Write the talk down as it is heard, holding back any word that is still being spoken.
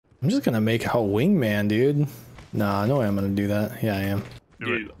I'm just gonna make a wingman, dude. Nah, no way I'm gonna do that. Yeah, I am.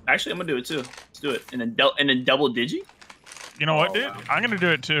 Dude, actually, I'm gonna do it too. Let's do it. And then double digi. You know what, dude? Wow. I'm gonna do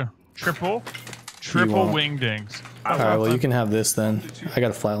it too. Triple wingdings. All right, well you can have this then. I got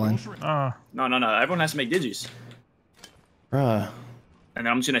a flatline. No. Everyone has to make digis. Bruh. And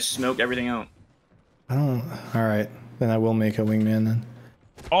then I'm just gonna smoke everything out. I don't. All right, then I will make a wingman then.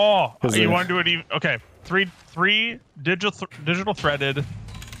 Oh, you want to do it even? Okay, three digital threaded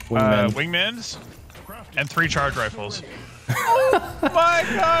wingmans and 3 charge rifles. Oh my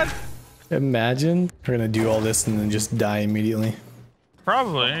god! Imagine we're gonna do all this and then just die immediately.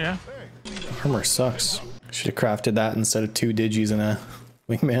 Probably, yeah. Armor sucks. Should have crafted that instead of 2 digis and a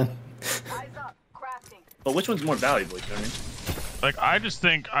wingman. But which one's more valuable, Tony? Like, I just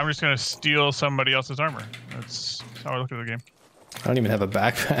think I'm just gonna steal somebody else's armor. That's how I look at the game. I don't even have a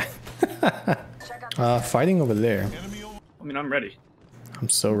backpack. Fighting over there. I mean, I'm ready. I'm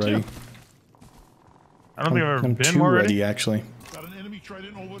so ready. I don't think I've ever I'm been too more ready, actually.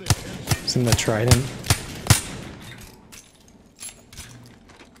 It's in the trident.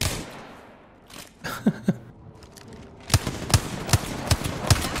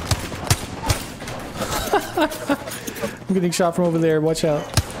 I'm getting shot from over there. Watch out.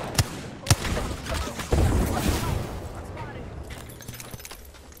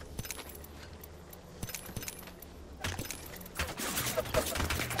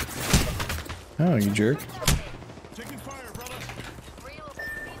 Oh, you jerk.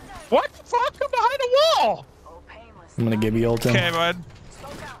 What the fuck? I'm behind a wall! I'm gonna give you ult him. Okay, bud.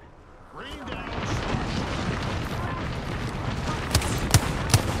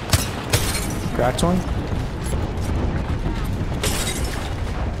 Cracked one.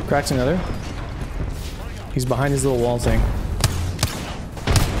 Cracked another. He's behind his little wall thing.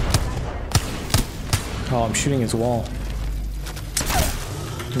 Oh, I'm shooting his wall.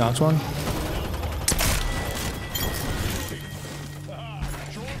 Knocked one.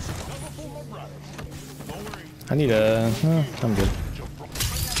 I need a... I'm good.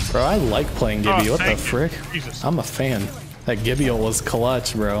 Bro, I like playing Gibby. What the frick? Jesus. I'm a fan. That Gibby ult was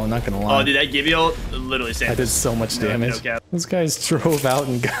clutch, bro. I'm not gonna lie. Oh, dude, that Gibby ult literally saved. I did so much damage. No Those guys drove out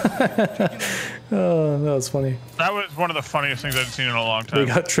and got... Oh, that was funny. That was one of the funniest things I've seen in a long time.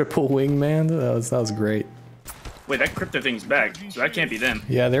 They got triple wingman. That was great. Wait, that crypto thing's back, so that can't be them.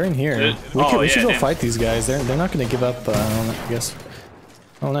 Yeah, they're in here. We should go fight these guys. They're not gonna give up. I guess.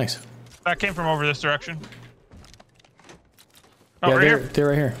 Oh, nice. That came from over this direction. Oh, yeah, right they're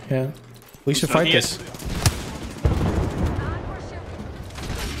right here. Yeah, we should fight this.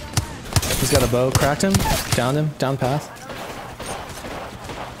 He's got a bow. Cracked him. Downed him. Down path.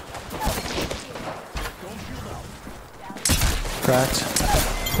 Cracked.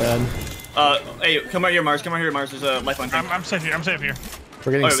 Dead. Hey, come out here, Mars. Come out here, Mars. There's a lifeline. I'm safe here. I'm safe here.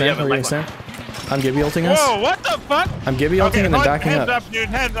 We're getting sent. We're getting sent. I'm Gibby ulting us. Whoa, what the fuck? I'm Gibby ulting and then backing up. Heads up, dude.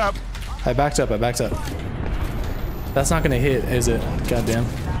 Heads up. I backed up. That's not gonna hit, is it? Goddamn.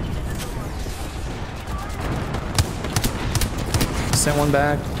 Sent one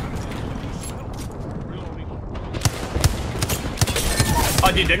back.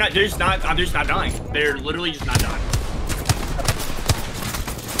 Oh, dude, they're just not dying. They're literally just not dying.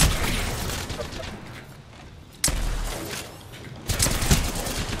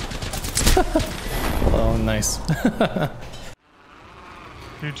 Oh, nice.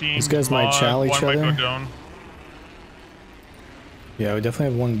 These guys might chow each other. Yeah, we definitely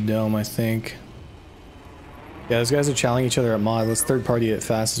have one dome, I think. Yeah, those guys are challenging each other at mod. Let's third party it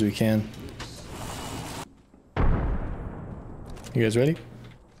fast as we can. You guys ready?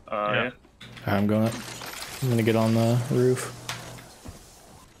 Yeah. Alright, I'm going up. I'm gonna get on the roof.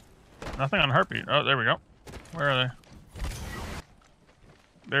 Nothing on heartbeat. Oh, there we go. Where are they?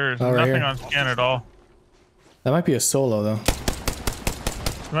 There's right nothing here. on scan at all. That might be a solo though.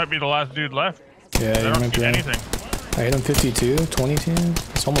 It might be the last dude left. Yeah, I don't see anything. I hit him 52, 22.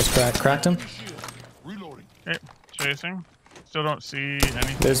 It's almost cracked him. Okay, chasing. Still don't see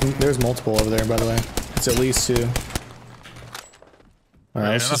anything. There's multiple over there, by the way. It's at least 2.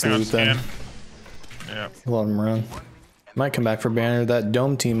 Alright, let's just loot them. Yeah. Let them run. Might come back for banner. That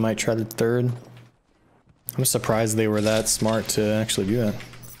dome team might try to third. I'm surprised they were that smart to actually do that.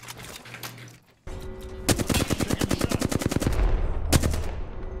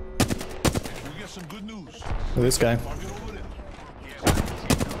 Look at this guy.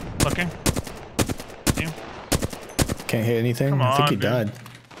 Looking. Can't hit anything. Come I think on, he dude. died.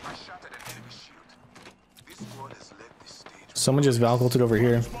 Someone just Valk-ulted over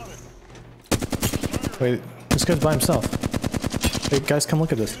here. Wait, this guy's by himself. Hey guys, come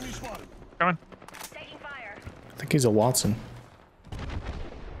look at this. Coming. I think he's a Watson.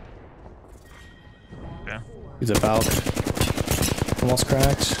 He's a Valk. Almost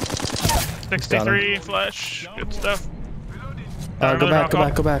cracked. 63 flesh. Good stuff. Go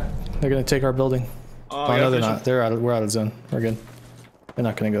back. They're gonna take our building. Oh, No, they're not. We're out of zone. We're good. They're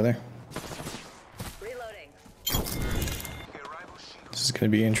not gonna go there. This is gonna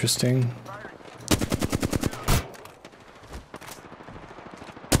be interesting.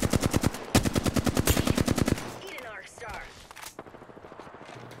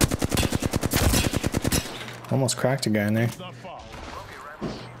 Almost cracked a guy in there.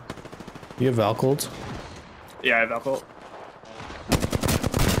 You have Valcold? Yeah, I have alcohol.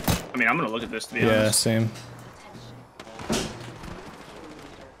 I mean, I'm gonna look at this to be honest. Yeah, same.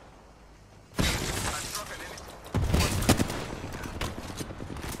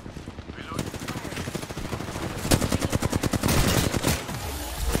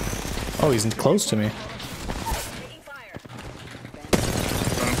 Oh, he's close to me.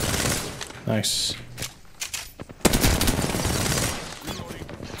 Nice.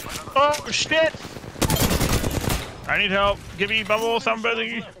 Oh shit! I need help. Give me bubble,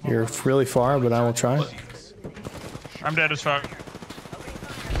 somebody. You're really far, but I will try. I'm dead as fuck.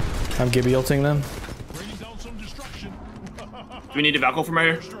 I'm Gibby ulting them. Do we need a Valko from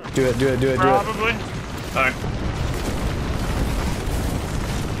right here? Do it. Probably. Alright.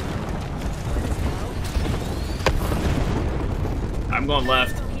 I'm going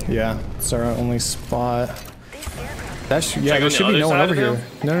left. Yeah, it's our only spot. There should be on no the one other over side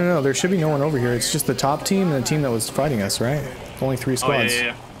here. of No, there should be no one over here. It's just the top team and the team that was fighting us, right? Only 3 squads. Oh,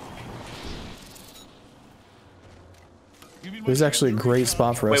 yeah. This is actually a great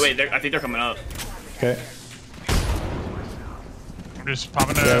spot for us. Wait, I think they're coming up. Okay. I'm just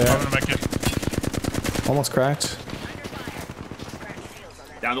popping a med kit. Almost cracked.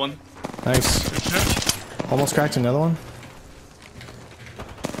 Down one. Nice. Good shit. Almost cracked another one.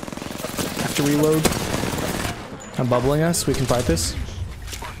 Have to reload. I'm bubbling us. We can fight this.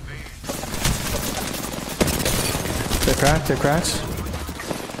 They're cracked.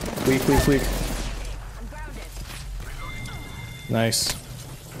 Weak. Nice.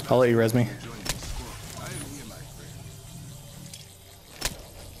 I'll let you res me.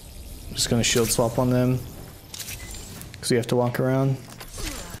 I'm just gonna shield swap on them. Because we have to walk around.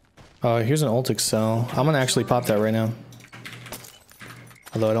 Here's an ult excel. I'm gonna actually pop that right now.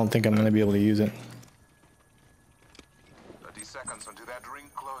 Although I don't think I'm gonna be able to use it. 30 seconds until that ring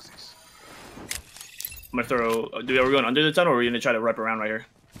closes. I'm gonna throw. Are we going under the tunnel or are we gonna try to wrap around right here?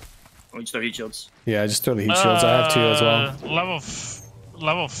 Or we just throw heat shields? Yeah, just throw the heat shields. I have 2 as well.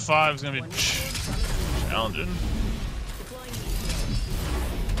 Level 5 is gonna be challenging.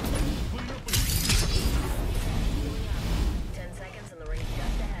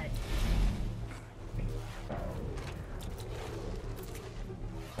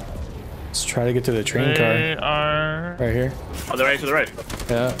 Let's try to get to the train car. Right here. Oh, they're right to the right.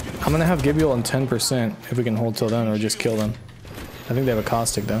 Yeah. I'm gonna have Gibby on 10% if we can hold till then or just kill them. I think they have a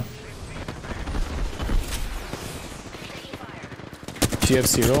caustic though. Do you have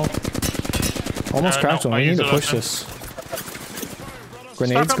C-roll? Almost cracked one. We need to push this.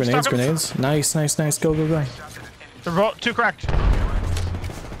 Grenades. Nice. Go. They're both 2 cracked.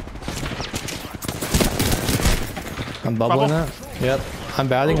 I'm bubbling that. Yep. I'm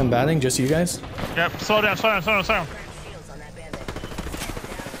batting. Just you guys. Yep. Slow down.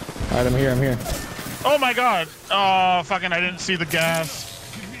 Alright, I'm here. Oh my god. Oh, fucking, I didn't see the gas.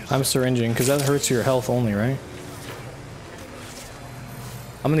 I'm syringing, because that hurts your health only, right?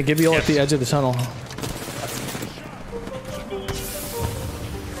 I'm gonna give you all at the edge of the tunnel.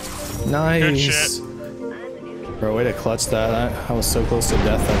 Nice. Good shit. Bro, way to clutch that. I was so close to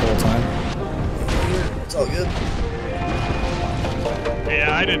death that whole time. It's all good.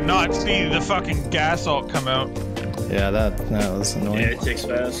 Yeah, I did not see the fucking gas ult come out. Yeah, that was annoying. Yeah, it takes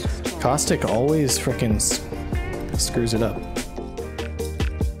fast. Caustic always freaking screws it up.